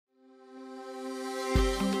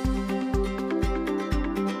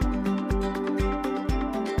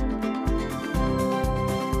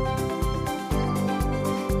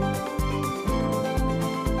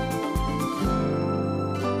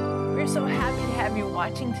happy to have you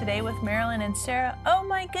watching today with Marilyn and Sarah. Oh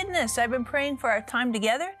my goodness, I've been praying for our time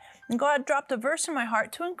together, and God dropped a verse in my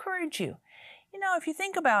heart to encourage you. You know, if you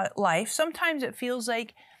think about life, sometimes it feels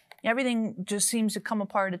like everything just seems to come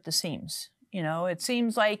apart at the seams. You know, it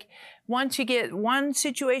seems like once you get one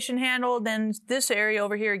situation handled, then this area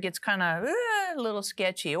over here gets kind of a little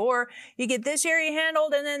sketchy. Or you get this area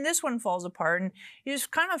handled, and then this one falls apart. And you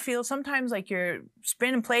just kind of feel sometimes like you're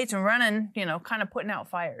spinning plates and running, you know, kind of putting out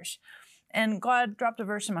fires. And God dropped a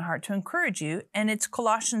verse in my heart to encourage you, and it's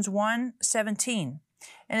Colossians 1:17.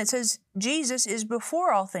 And it says, Jesus is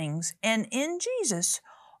before all things, and in Jesus,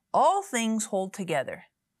 all things hold together.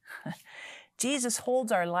 Jesus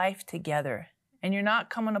holds our life together, and you're not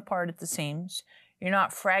coming apart at the seams. You're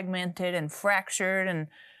not fragmented and fractured and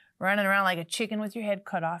running around like a chicken with your head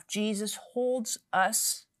cut off. Jesus holds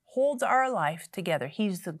our life together.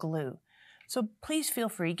 He's the glue. So please feel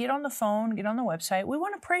free. Get on the phone, get on the website. We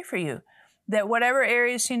want to pray for you that whatever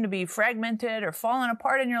areas seem to be fragmented or falling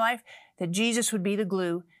apart in your life, that Jesus would be the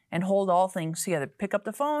glue and hold all things together. Pick up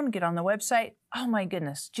the phone, get on the website. Oh my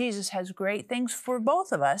goodness, Jesus has great things for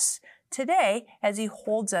both of us today as he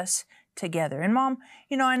holds us together. And Mom,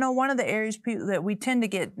 you know, I know one of the areas that we tend to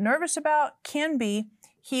get nervous about can be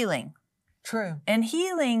healing. True. And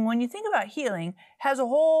healing, when you think about healing, has a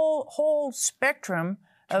whole spectrum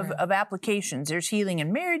of applications. There's healing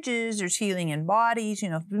in marriages, there's healing in bodies, you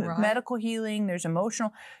know, medical healing, there's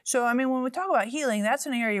emotional. So, I mean, when we talk about healing, that's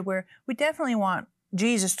an area where we definitely want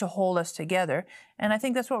Jesus to hold us together. And I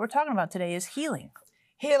think that's what we're talking about today is healing.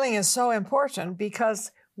 Healing is so important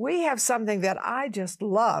because we have something that I just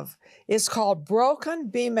love. It's called Broken,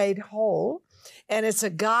 Be Made Whole, and it's a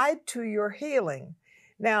guide to your healing.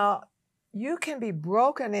 Now, you can be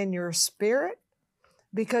broken in your spirit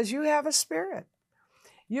because you have a spirit.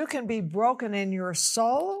 You can be broken in your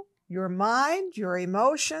soul, your mind, your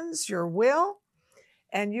emotions, your will,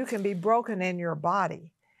 and you can be broken in your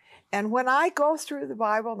body. And when I go through the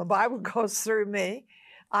Bible, and the Bible goes through me,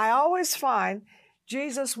 I always find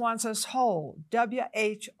Jesus wants us whole, W-H-O-L-E.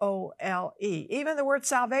 Even the word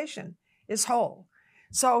salvation is whole.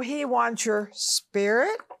 So he wants your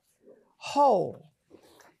spirit whole.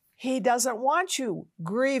 He doesn't want you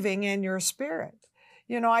grieving in your spirit.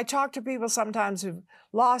 You know, I talk to people sometimes who've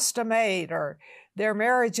lost a mate or their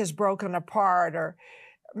marriage is broken apart or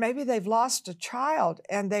maybe they've lost a child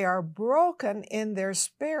and they are broken in their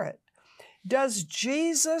spirit. Does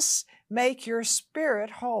Jesus make your spirit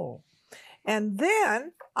whole? And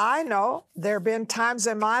then I know there have been times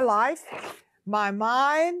in my life, my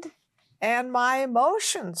mind and my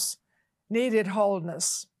emotions needed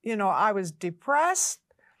wholeness. You know, I was depressed.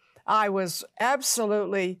 I was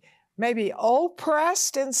absolutely maybe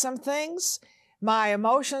oppressed in some things. My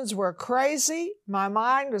emotions were crazy. My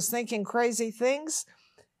mind was thinking crazy things.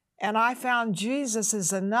 And I found Jesus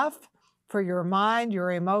is enough for your mind,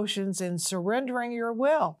 your emotions, and surrendering your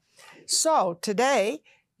will. So today,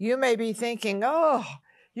 you may be thinking, oh,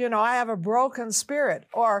 you know, I have a broken spirit,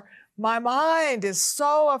 or my mind is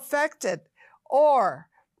so affected, or,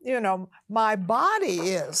 you know, my body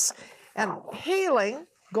is. And healing,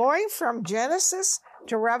 going from Genesis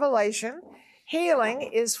to Revelation, healing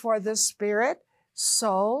is for the spirit,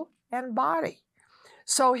 soul, and body.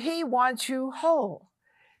 So he wants you whole.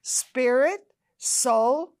 Spirit,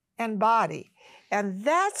 soul, and body. And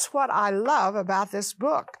that's what I love about this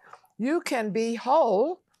book. You can be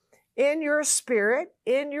whole in your spirit,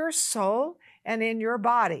 in your soul, and in your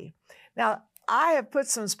body. Now, I have put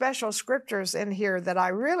some special scriptures in here that I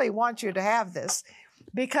really want you to have this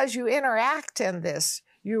because you interact in this.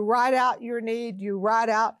 You write out your need, you write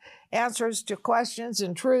out answers to questions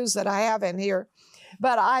and truths that I have in here.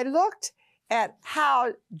 But I looked at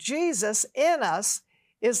how Jesus in us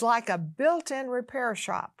is like a built-in repair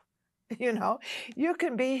shop. You know, you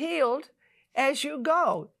can be healed as you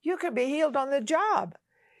go. You can be healed on the job.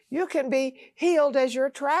 You can be healed as you're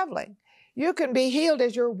traveling. You can be healed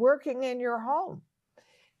as you're working in your home.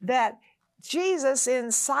 That Jesus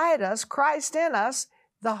inside us, Christ in us,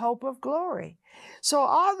 the hope of glory. So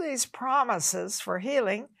all these promises for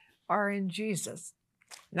healing are in Jesus.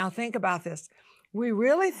 Now think about this. We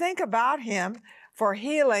really think about him for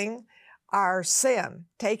healing our sin,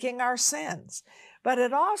 taking our sins. But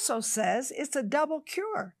it also says it's a double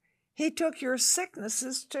cure. He took your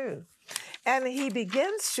sicknesses too. And he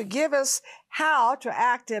begins to give us how to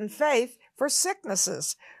act in faith for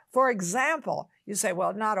sicknesses. For example, you say,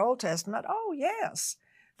 well, not Old Testament. Oh, yes.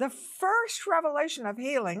 The first revelation of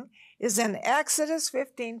healing is in Exodus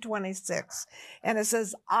 15:26. And it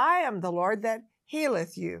says, I am the Lord that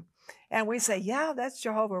healeth you. And we say, yeah, that's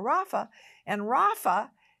Jehovah Rapha. And Rapha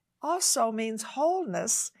also means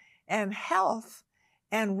wholeness. and health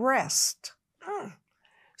and rest.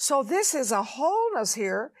 So this is a wholeness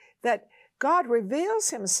here that God reveals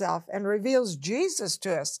himself and reveals Jesus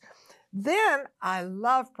to us. Then I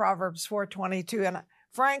love Proverbs 4:22, and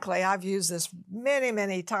frankly, I've used this many,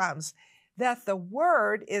 many times, that the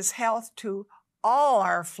word is health to all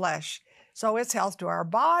our flesh. So it's health to our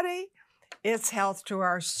body, it's health to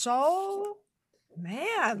our soul.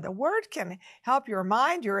 Man, the word can help your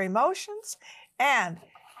mind, your emotions, and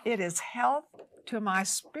it is health to my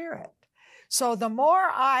spirit. So the more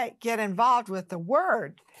I get involved with the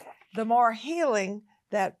word, the more healing,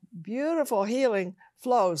 that beautiful healing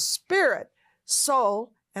flows, spirit,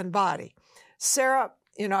 soul, and body. Sarah,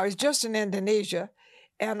 I was just in Indonesia,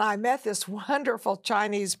 and I met this wonderful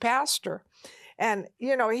Chinese pastor. And,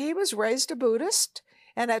 he was raised a Buddhist,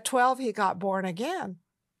 and at 12, he got born again.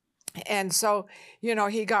 And so,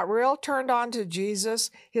 he got real turned on to Jesus.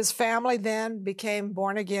 His family then became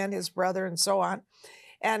born again, his brother and so on.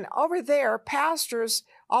 And over there, pastors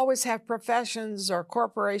always have professions or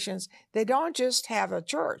corporations. They don't just have a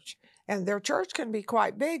church. And their church can be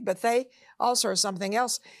quite big, but they also are something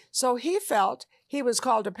else. So he felt he was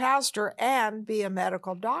called to pastor and be a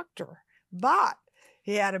medical doctor. But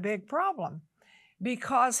he had a big problem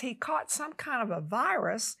because he caught some kind of a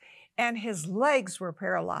virus and his legs were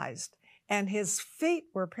paralyzed and his feet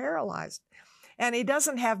were paralyzed. And he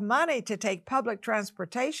doesn't have money to take public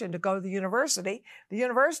transportation to go to the university. The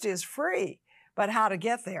university is free, but how to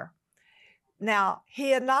get there? Now, he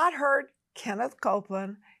had not heard Kenneth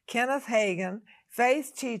Copeland, Kenneth Hagin,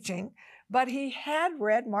 faith teaching, but he had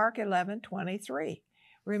read Mark 11:23.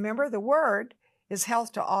 Remember, the word is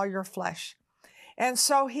health to all your flesh. And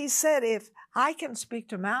so he said, if I can speak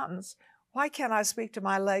to mountains, why can't I speak to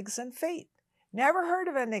my legs and feet? Never heard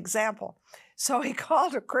of an example. So he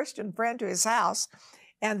called a Christian friend to his house,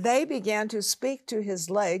 and they began to speak to his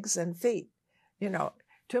legs and feet,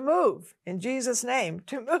 to move in Jesus' name,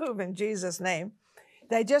 to move in Jesus' name.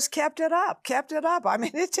 They just kept it up. I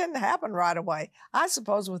mean, it didn't happen right away. I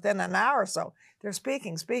suppose within an hour or so, they're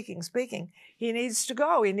speaking. He needs to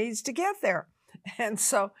go. He needs to get there. And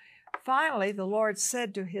so finally, the Lord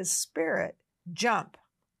said to his spirit, jump.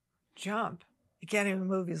 He can't even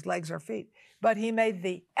move his legs or feet. But he made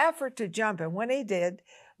the effort to jump. And when he did,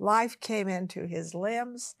 life came into his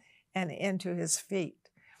limbs and into his feet.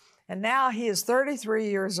 And now he is 33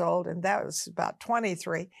 years old, and that was about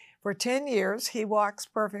 23. For 10 years, he walks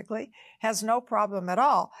perfectly, has no problem at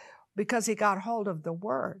all, because he got hold of the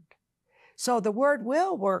word. So the word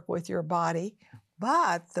will work with your body,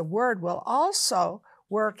 but the word will also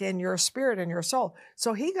work in your spirit and your soul.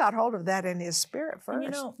 So he got hold of that in his spirit first.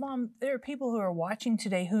 And Mom, there are people who are watching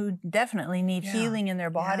today who definitely need healing in their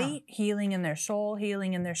body, healing in their soul,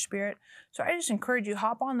 healing in their spirit. So I just encourage you,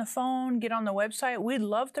 hop on the phone, get on the website. We'd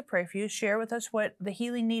love to pray for you. Share with us what the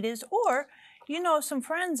healing need is, or some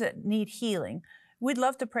friends that need healing. We'd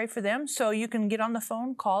love to pray for them. So you can get on the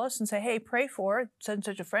phone, call us and say, hey, pray for such and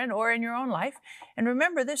such a friend, or in your own life. And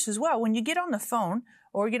remember this as well. When you get on the phone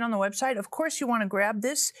or get on the website, of course you want to grab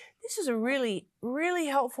this. This is a really, really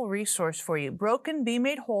helpful resource for you. Broken, Be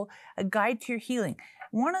Made Whole, a guide to your healing.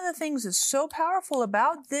 One of the things that's so powerful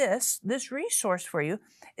about this resource for you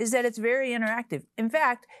is that it's very interactive. In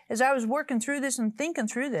fact, as I was working through this and thinking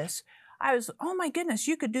through this, I was, oh my goodness,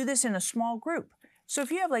 you could do this in a small group. So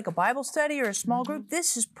if you have like a Bible study or a small group,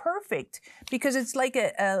 this is perfect because it's like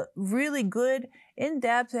a really good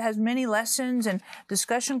in-depth. It has many lessons and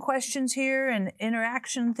discussion questions here and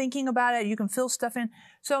interaction, thinking about it. You can fill stuff in.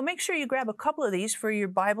 So make sure you grab a couple of these for your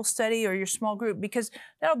Bible study or your small group because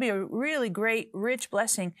that'll be a really great, rich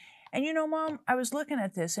blessing. And Mom, I was looking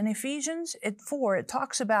at this in Ephesians 4, it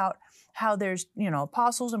talks about how there's,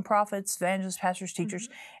 apostles and prophets, evangelists, pastors, teachers,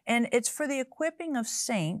 and it's for the equipping of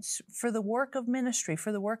saints, for the work of ministry,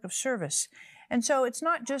 for the work of service. And so it's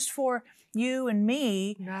not just for you and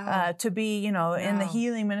me to be, in the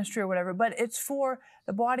healing ministry or whatever, but it's for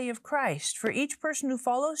the body of Christ, for each person who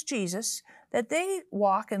follows Jesus, that they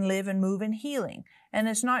walk and live and move in healing. And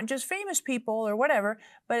it's not just famous people or whatever,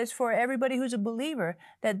 but it's for everybody who's a believer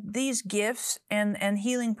that these gifts and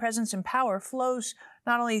healing presence and power flows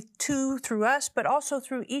not only through us, but also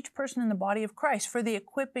through each person in the body of Christ for the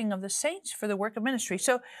equipping of the saints for the work of ministry.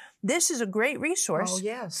 So this is a great resource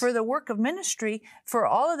for the work of ministry for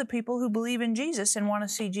all of the people who believe in Jesus and want to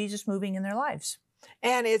see Jesus moving in their lives.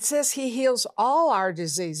 And it says he heals all our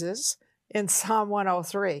diseases in Psalm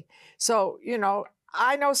 103. So,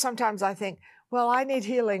 I know sometimes I think, well, I need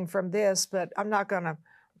healing from this, but I'm not going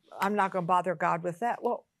to bother God with that.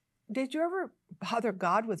 Well, did you ever bother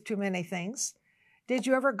God with too many things? Did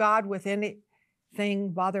you ever God with thing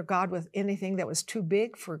bother God with anything that was too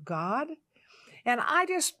big for God. And I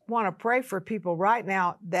just want to pray for people right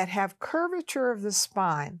now that have curvature of the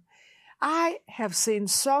spine. I have seen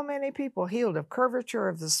so many people healed of curvature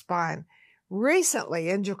of the spine. Recently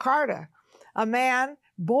in Jakarta, a man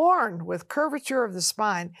born with curvature of the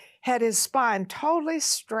spine had his spine totally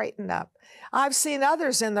straightened up. I've seen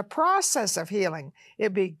others in the process of healing.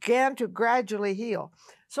 It began to gradually heal.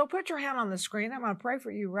 So put your hand on the screen. I'm going to pray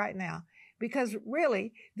for you right now, because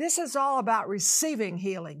really, this is all about receiving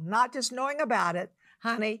healing, not just knowing about it,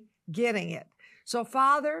 honey, getting it. So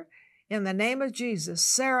Father, in the name of Jesus,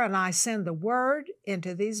 Sarah and I send the word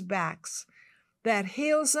into these backs that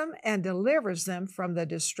heals them and delivers them from the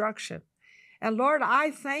destruction. And Lord,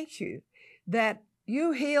 I thank you that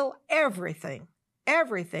you heal everything.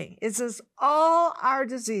 Everything. It says all our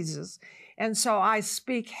diseases. And so I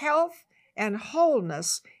speak health and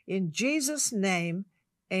wholeness in Jesus' name.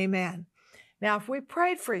 Amen. Now, if we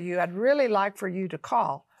prayed for you, I'd really like for you to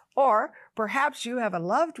call. Or perhaps you have a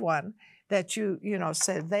loved one that you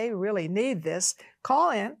said they really need this.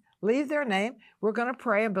 Call in, leave their name. We're going to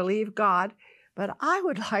pray and believe God. But I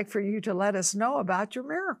would like for you to let us know about your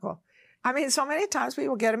miracle. I mean, so many times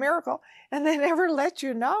people get a miracle and they never let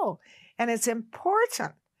you know. And it's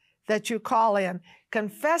important that you call in,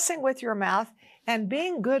 confessing with your mouth and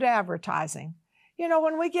being good advertising. You know,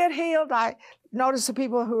 when we get healed, I notice the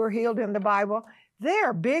people who are healed in the Bible,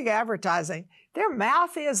 they're big advertising. They're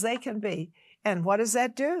mouthy as they can be. And what does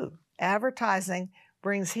that do? Advertising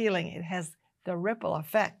brings healing. It has the ripple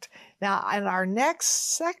effect. Now, in our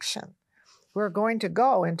next section, we're going to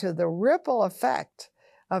go into the ripple effect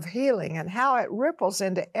of healing and how it ripples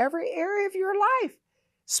into every area of your life,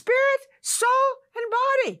 spirit, soul, and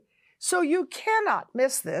body. So you cannot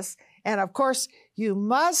miss this. And of course, you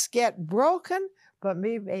must get broken, but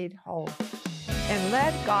be made whole. And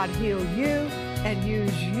let God heal you and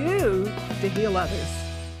use you to heal others.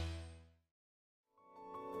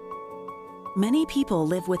 Many people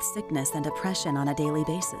live with sickness and depression on a daily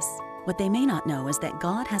basis. What they may not know is that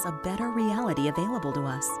God has a better reality available to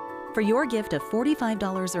us. For your gift of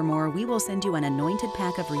 $45 or more, we will send you an anointed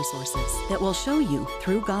pack of resources that will show you,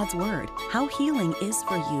 through God's Word, how healing is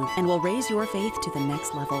for you and will raise your faith to the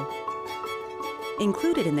next level.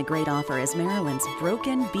 Included in the great offer is Marilyn's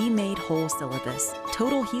Broken, Be Made Whole syllabus,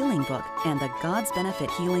 Total Healing Book, and the God's Benefit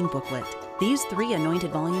Healing Booklet. These 3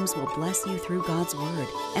 anointed volumes will bless you through God's Word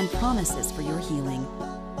and promises for your healing.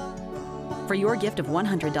 For your gift of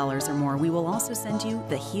 $100 or more, we will also send you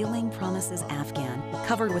the Healing Promises Afghan,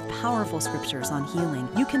 covered with powerful scriptures on healing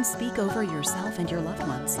you can speak over yourself and your loved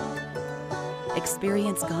ones.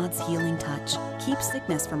 Experience God's healing touch, keep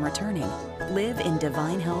sickness from returning, live in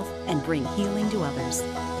divine health, and bring healing to others.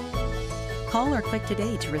 Call or click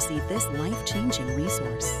today to receive this life-changing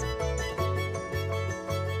resource.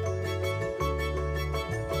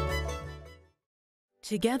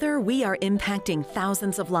 Together, we are impacting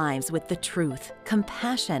thousands of lives with the truth,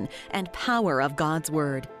 compassion, and power of God's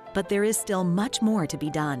Word. But there is still much more to be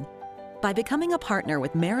done. By becoming a partner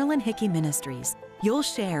with Marilyn Hickey Ministries, you'll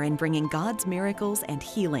share in bringing God's miracles and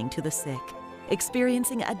healing to the sick,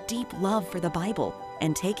 experiencing a deep love for the Bible,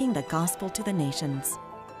 and taking the gospel to the nations.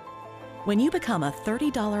 When you become a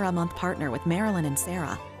 $30 a month partner with Marilyn and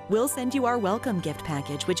Sarah, we'll send you our welcome gift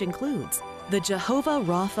package, which includes the Jehovah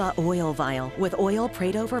Rapha oil vial with oil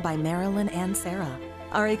prayed over by Marilyn and Sarah,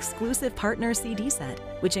 our exclusive partner CD set,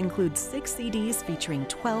 which includes 6 CDs featuring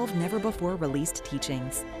 12 never-before-released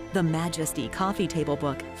teachings, the Majesty Coffee Table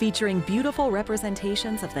Book featuring beautiful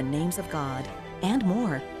representations of the names of God, and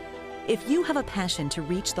more. If you have a passion to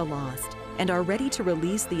reach the lost and are ready to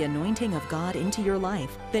release the anointing of God into your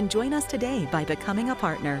life, then join us today by becoming a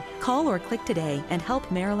partner. Call or click today and help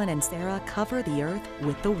Marilyn and Sarah cover the earth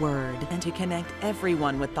with the Word and to connect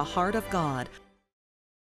everyone with the heart of God.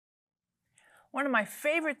 One of my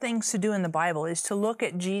favorite things to do in the Bible is to look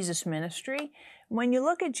at Jesus' ministry. When you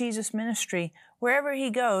look at Jesus' ministry, wherever he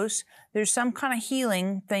goes, there's some kind of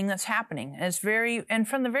healing thing that's happening. And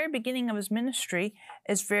from the very beginning of his ministry,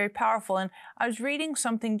 it's very powerful. And I was reading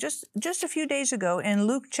something just a few days ago in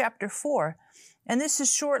Luke chapter 4. And this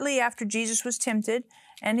is shortly after Jesus was tempted,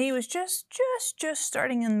 and he was just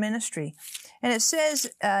starting in ministry. And it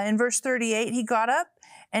says in verse 38, he got up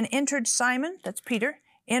and entered Simon, that's Peter,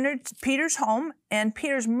 entered Peter's home, and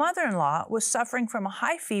Peter's mother-in-law was suffering from a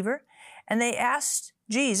high fever, and they asked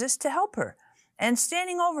Jesus to help her. And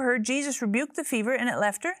standing over her, Jesus rebuked the fever, and it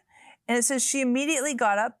left her. And it says she immediately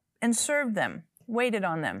got up and served them, waited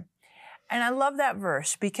on them. And I love that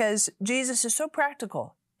verse because Jesus is so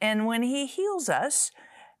practical. And when he heals us,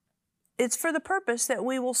 it's for the purpose that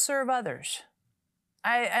we will serve others.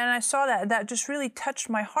 I saw that just really touched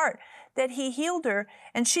my heart, that he healed her,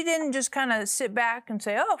 and she didn't just kind of sit back and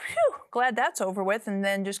say, oh, phew, glad that's over with, and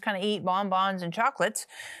then just kind of eat bonbons and chocolates.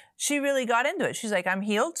 She really got into it. She's like, I'm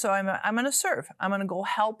healed, so I'm going to serve. I'm going to go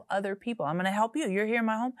help other people. I'm going to help you. You're here in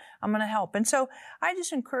my home. I'm going to help. And so I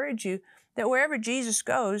just encourage you that wherever Jesus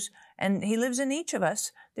goes, and he lives in each of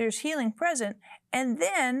us, there's healing present. And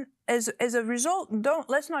then as a result,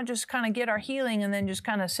 let's not just kind of get our healing and then just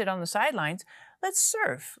kind of sit on the sidelines. Let's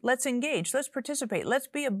serve. Let's engage. Let's participate. Let's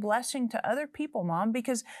be a blessing to other people, Mom,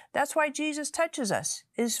 because that's why Jesus touches us,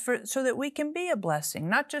 so that we can be a blessing,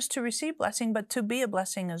 not just to receive blessing, but to be a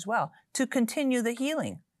blessing as well, to continue the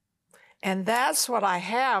healing. And that's what I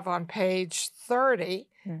have on page 30,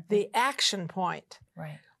 the action point.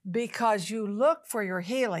 Right. Because you look for your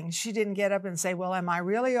healing. She didn't get up and say, well, am I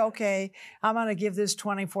really okay? I'm going to give this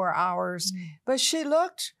 24 hours. But she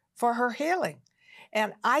looked for her healing.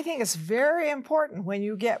 And I think it's very important when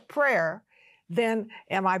you get prayer, then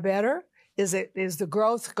am I better? Is the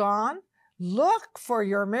growth gone? Look for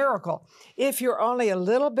your miracle. If you're only a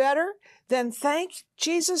little better, then thank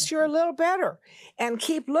Jesus you're a little better. And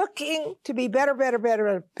keep looking to be better, better,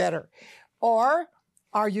 better, better. Or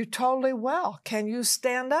are you totally well? Can you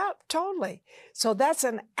stand up totally? So that's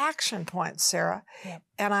an action point, Sarah. Yep.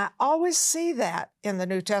 And I always see that in the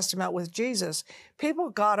New Testament with Jesus. People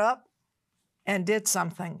got up and did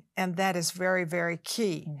something, and that is very, very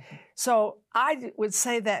key. So I would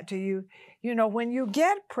say that to you, when you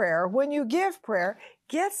get prayer, when you give prayer,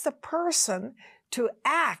 get the person to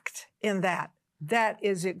act in that. That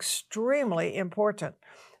is extremely important.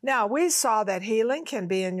 Now, we saw that healing can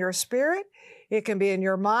be in your spirit, it can be in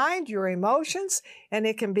your mind, your emotions, and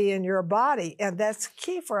it can be in your body. And that's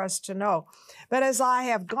key for us to know. But as I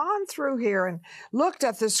have gone through here and looked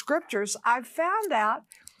at the scriptures, I've found out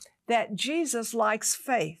that Jesus likes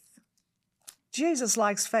faith. Jesus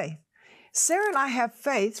likes faith. Sarah and I have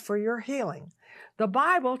faith for your healing. The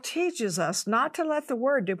Bible teaches us not to let the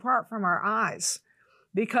word depart from our eyes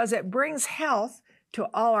because it brings health to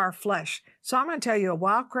all our flesh. So I'm going to tell you a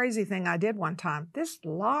wild, crazy thing I did one time. This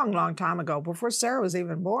long, long time ago, before Sarah was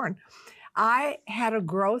even born. I had a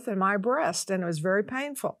growth in my breast, and it was very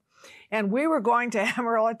painful. And we were going to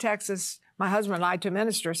Amarillo, Texas, my husband and I, to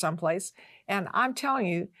minister someplace. And I'm telling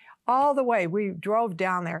you, all the way we drove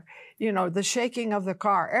down there, the shaking of the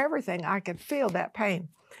car, everything, I could feel that pain.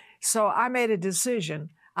 So I made a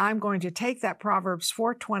decision. I'm going to take that Proverbs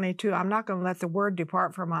 4:22. I'm not going to let the word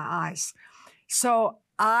depart from my eyes. So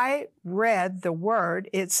I read the word.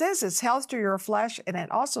 It says it's health to your flesh, and it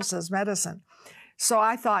also says medicine. So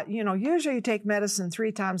I thought, usually you take medicine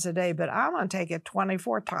 3 times a day, but I'm going to take it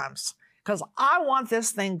 24 times because I want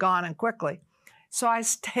this thing gone and quickly. So I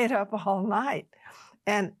stayed up all night.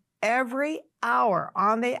 And every hour,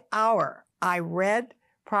 on the hour, I read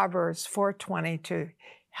Proverbs 4:22,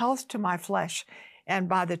 health to my flesh. And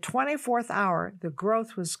by the 24th hour, the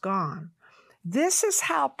growth was gone. This is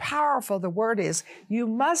how powerful the word is. You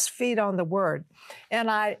must feed on the word.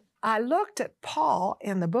 And I looked at Paul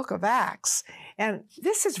in the book of Acts, and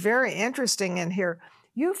this is very interesting in here.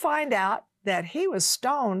 You find out that he was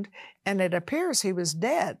stoned, and it appears he was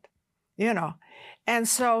dead, And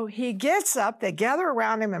so he gets up, they gather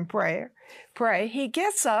around him and pray. He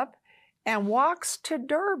gets up and walks to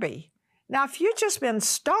Derbe. Now, if you've just been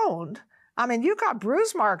stoned, you got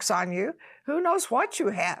bruise marks on you. Who knows what you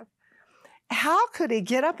have? How could he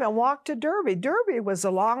get up and walk to Derbe? Derbe was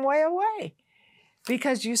a long way away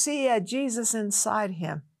because you see, he had Jesus inside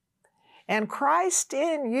him. And Christ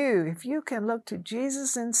in you, if you can look to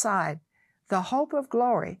Jesus inside, the hope of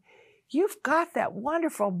glory, you've got that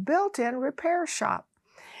wonderful built-in repair shop.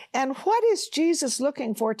 And what is Jesus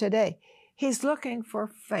looking for today? He's looking for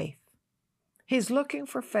faith. He's looking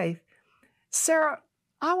for faith. Sarah,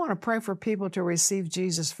 I want to pray for people to receive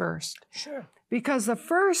Jesus first. Sure. Because the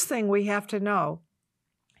first thing we have to know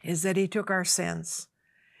is that he took our sins.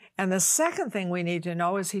 And the second thing we need to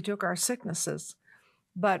know is he took our sicknesses.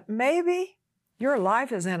 But maybe your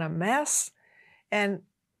life is in a mess and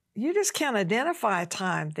you just can't identify a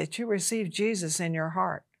time that you received Jesus in your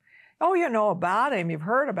heart. Oh, you know about him, you've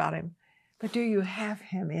heard about him, but do you have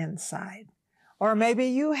him inside? Or maybe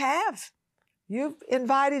you have. You've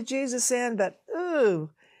invited Jesus in, but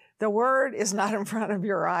the word is not in front of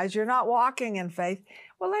your eyes. You're not walking in faith.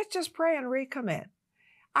 Well, let's just pray and recommit.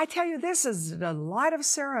 I tell you, this is the delight of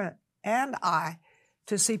Sarah and I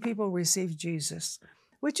to see people receive Jesus.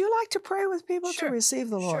 Would you like to pray with people to receive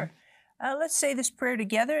the Lord? Sure. Let's say this prayer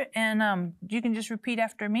together, and you can just repeat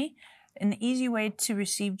after me. An easy way to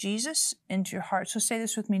receive Jesus into your heart. So say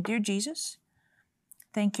this with me. Dear Jesus,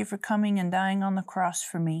 thank you for coming and dying on the cross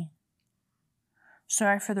for me,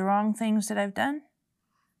 Sorry for the wrong things that I've done.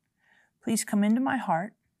 Please come into my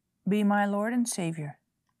heart, be my Lord and Savior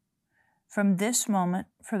from this moment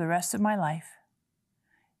for the rest of my life.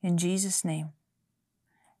 In Jesus' name,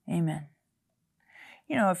 amen.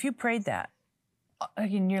 You know, if you prayed that,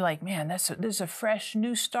 and you're like, man, this is a fresh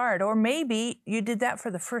new start. Or maybe you did that for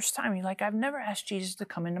the first time. You're like, I've never asked Jesus to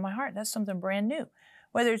come into my heart. That's something brand new.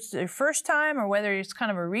 Whether it's the first time or whether it's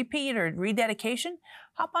kind of a repeat or rededication,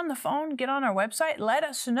 hop on the phone, get on our website, let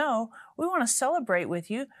us know. We want to celebrate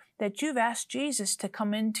with you that you've asked Jesus to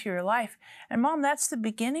come into your life. And Mom, that's the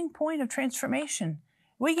beginning point of transformation.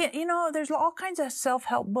 We get, you know, there's all kinds of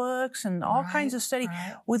self-help books and all kinds of study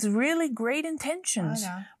with really great intentions.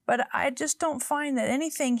 But I just don't find that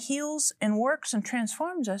anything heals and works and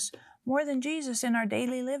transforms us more than Jesus in our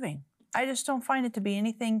daily living. I just don't find it to be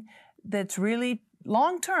anything that's really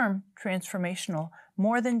long-term transformational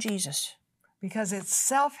more than Jesus. Because it's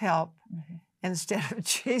self-help instead of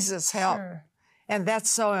Jesus' help. Sure. And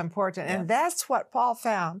that's so important. Yeah. And that's what Paul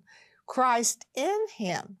found. Christ in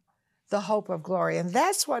him, the hope of glory. And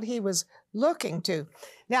that's what he was looking to.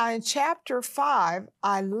 Now, in chapter 5,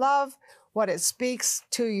 I love what it speaks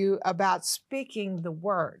to you about speaking the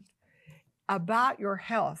word, about your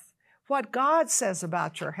health, what God says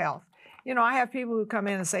about your health. You know, I have people who come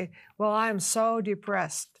in and say, well, I'm so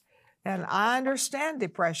depressed. And I understand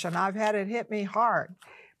depression. I've had it hit me hard.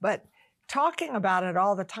 But talking about it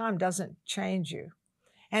all the time doesn't change you.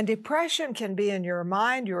 And depression can be in your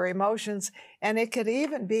mind, your emotions, and it could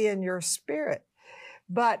even be in your spirit.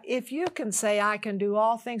 But if you can say, I can do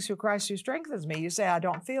all things through Christ who strengthens me, you say, I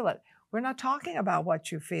don't feel it. We're not talking about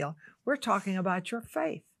what you feel. We're talking about your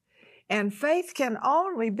faith. And faith can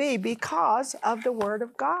only be because of the Word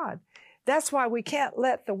of God. That's why we can't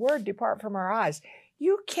let the Word depart from our eyes.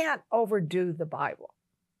 You can't overdo the Bible.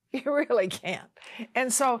 You really can't.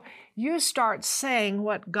 And so you start saying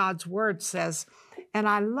what God's Word says. And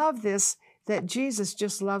I love this, that Jesus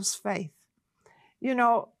just loves faith. You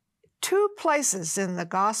know, 2 places in the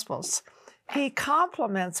Gospels, he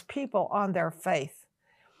compliments people on their faith.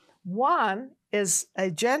 One is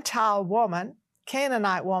a Gentile woman,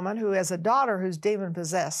 Canaanite woman, who has a daughter who's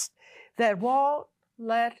demon-possessed, that won't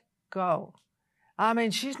let go. I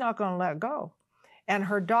mean, she's not going to let go. And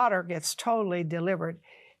her daughter gets totally delivered.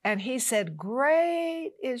 And he said,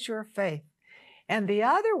 great is your faith. And the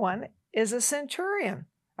other one is a centurion,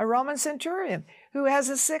 a Roman centurion, who has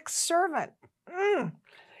a sick servant.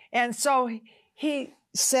 And so he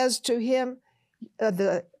says to him,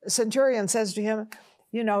 the centurion says to him,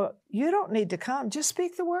 you know, you don't need to come. Just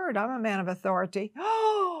speak the word. I'm a man of authority.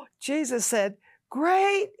 Oh, Jesus said,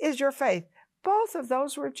 great is your faith. Both of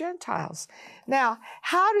those were Gentiles. Now,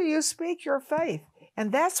 how do you speak your faith?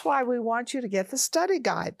 And that's why we want you to get the study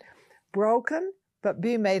guide, Broken but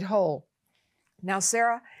Be Made Whole. Now,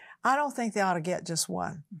 Sarah, I don't think they ought to get just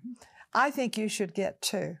one. I think you should get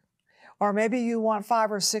 2. Or maybe you want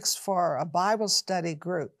 5 or 6 for a Bible study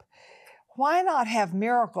group. Why not have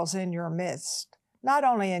miracles in your midst? Not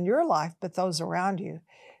only in your life, but those around you.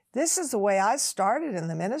 This is the way I started in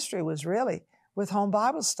the ministry, was really with home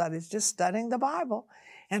Bible studies, just studying the Bible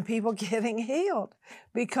and people getting healed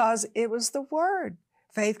because it was the Word.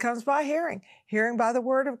 Faith comes by hearing, hearing by the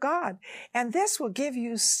Word of God. And this will give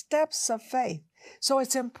you steps of faith. So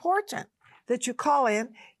it's important that you call in,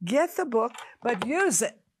 get the book, but use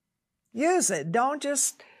it. Use it. Don't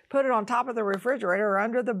just put it on top of the refrigerator or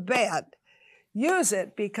under the bed. Use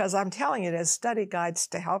it because I'm telling you, there's study guides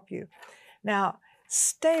to help you. Now,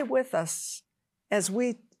 stay with us as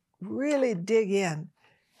we really dig in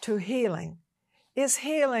to healing. Is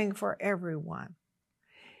healing for everyone?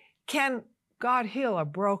 Can God heal a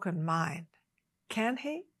broken mind? Can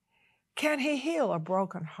He? Can He heal a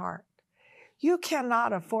broken heart? You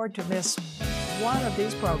cannot afford to miss one of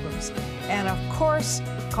these programs. And of course,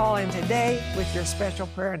 call in today with your special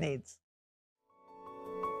prayer needs.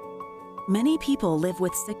 Many people live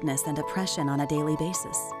with sickness and depression on a daily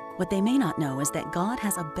basis. What they may not know is that God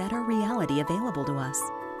has a better reality available to us.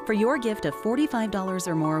 For your gift of $45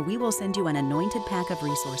 or more, we will send you an anointed pack of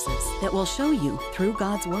resources that will show you, through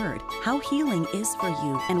God's Word, how healing is for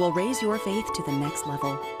you and will raise your faith to the next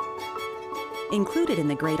level. Included in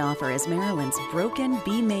the great offer is Marilyn's Broken,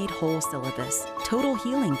 Be Made Whole syllabus, Total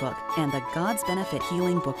Healing Book, and the God's Benefit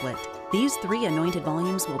Healing Booklet. These 3 anointed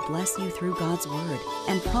volumes will bless you through God's Word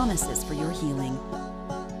and promises for your healing.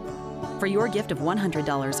 For your gift of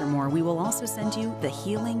 $100 or more, we will also send you the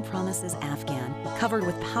Healing Promises Afghan, covered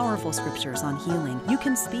with powerful scriptures on healing you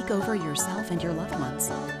can speak over yourself and your loved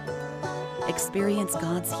ones. Experience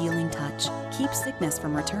God's healing touch, keep sickness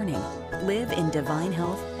from returning, live in divine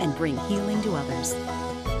health, and bring healing to others.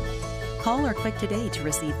 Call or click today to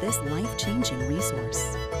receive this life-changing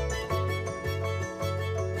resource.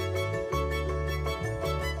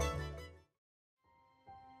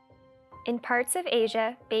 In parts of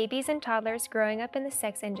Asia, babies and toddlers growing up in the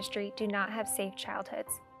sex industry do not have safe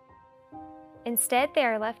childhoods. Instead, they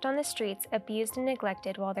are left on the streets, abused and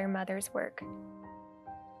neglected while their mothers work.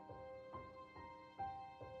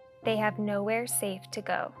 They have nowhere safe to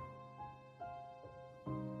go.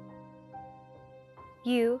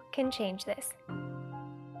 You can change this.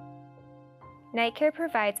 Night Care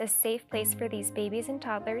provides a safe place for these babies and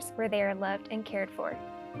toddlers where they are loved and cared for.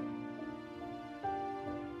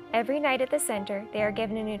 Every night at the center, they are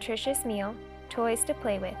given a nutritious meal, toys to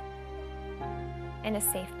play with, and a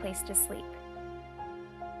safe place to sleep.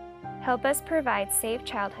 Help us provide safe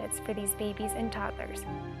childhoods for these babies and toddlers.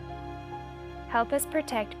 Help us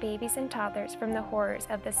protect babies and toddlers from the horrors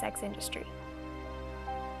of the sex industry.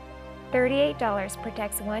 $38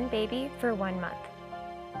 protects one baby for 1 month.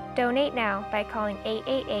 Donate now by calling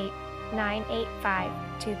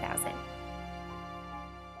 888-985-2000.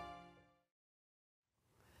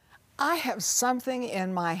 I have something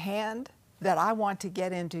in my hand that I want to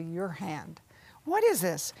get into your hand. What is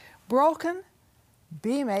this? Broken,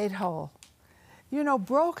 be made whole. You know,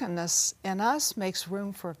 brokenness in us makes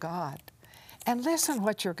room for God. And listen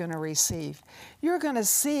what you're going to receive. You're going to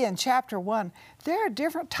see in chapter 1, there are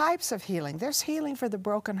different types of healing. There's healing for the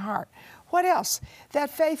broken heart. What else?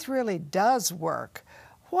 That faith really does work.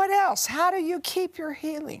 What else? How do you keep your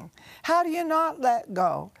healing? How do you not let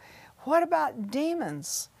go? What about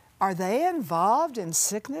demons? Are they involved in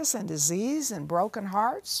sickness and disease and broken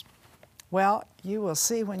hearts? Well, you will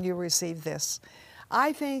see when you receive this.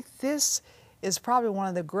 I think this is probably one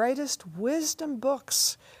of the greatest wisdom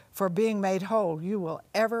books for being made whole you will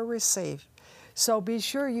ever receive. So be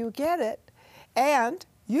sure you get it and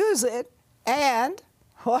use it, and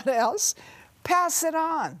what else? Pass it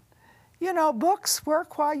on. You know, books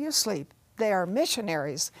work while you sleep. They are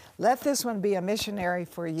missionaries. Let this one be a missionary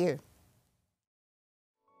for you.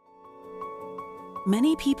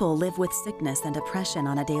 Many people live with sickness and depression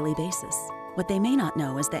on a daily basis. What they may not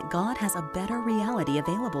know is that God has a better reality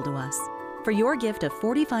available to us. For your gift of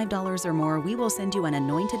 $45 or more, we will send you an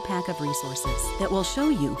anointed pack of resources that will show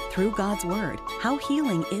you, through God's Word, how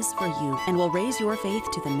healing is for you and will raise your faith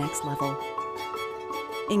to the next level.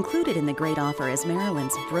 Included in the great offer is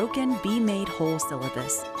Marilyn's Broken, Be Made Whole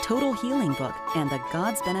syllabus, Total Healing Book, and the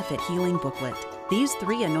God's Benefit Healing Booklet. These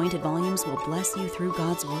 3 anointed volumes will bless you through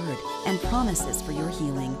God's Word and promises for your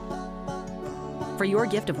healing. For your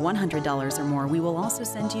gift of $100 or more, we will also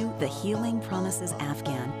send you the Healing Promises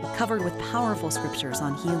Afghan, covered with powerful scriptures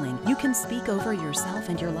on healing you can speak over yourself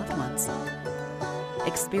and your loved ones.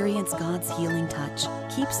 Experience God's healing touch,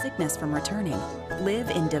 keep sickness from returning,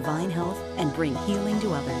 live in divine health, and bring healing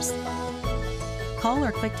to others. Call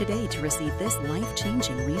or click today to receive this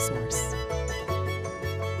life-changing resource.